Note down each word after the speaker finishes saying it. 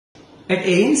At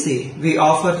ANC, we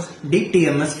offer deep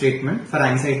TMS treatment for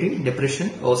anxiety, depression,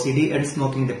 OCD and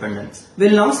smoking dependence.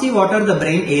 We'll now see what are the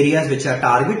brain areas which are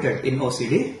targeted in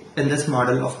OCD in this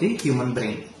model of the human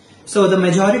brain. So the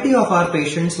majority of our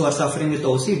patients who are suffering with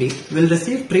OCD will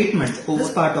receive treatment over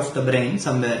this part of the brain,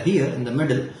 somewhere here in the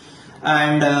middle.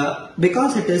 And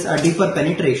because it is a deeper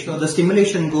penetration, so the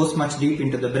stimulation goes much deep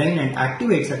into the brain and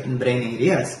activates certain brain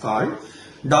areas called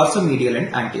dorsomedial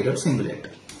and anterior cingulate.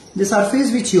 The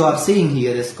surface which you are seeing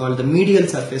here is called the medial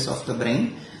surface of the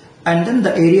brain, and then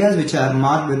the areas which are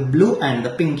marked with blue and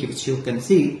the pink which you can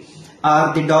see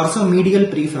are the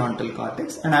dorsomedial prefrontal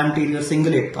cortex and anterior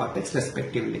cingulate cortex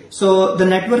respectively. So the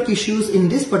network issues in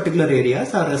these particular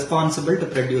areas are responsible to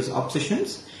produce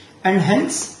obsessions, and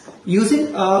hence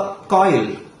using a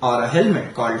coil or a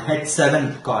helmet called Head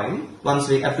 7 coil, once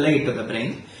we apply it to the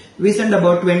brain, we send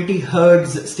about 20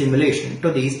 Hz stimulation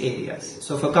to these areas.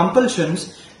 So for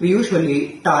compulsions, we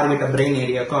usually target a brain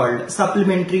area called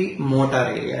supplementary motor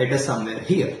area. It is somewhere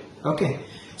here. Okay.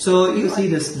 So you see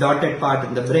this dotted part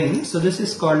in the brain. So this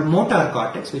is called motor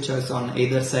cortex, which is on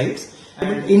either sides.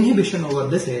 And inhibition over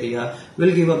this area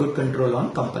will give a good control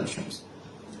on compulsions.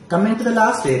 Coming to the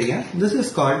last area, this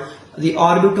is called the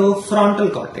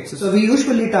orbitofrontal cortex. So we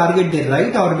usually target the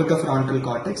right orbitofrontal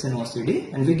cortex in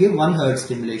OCD and we give 1 Hz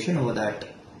stimulation over that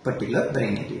particular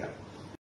brain area.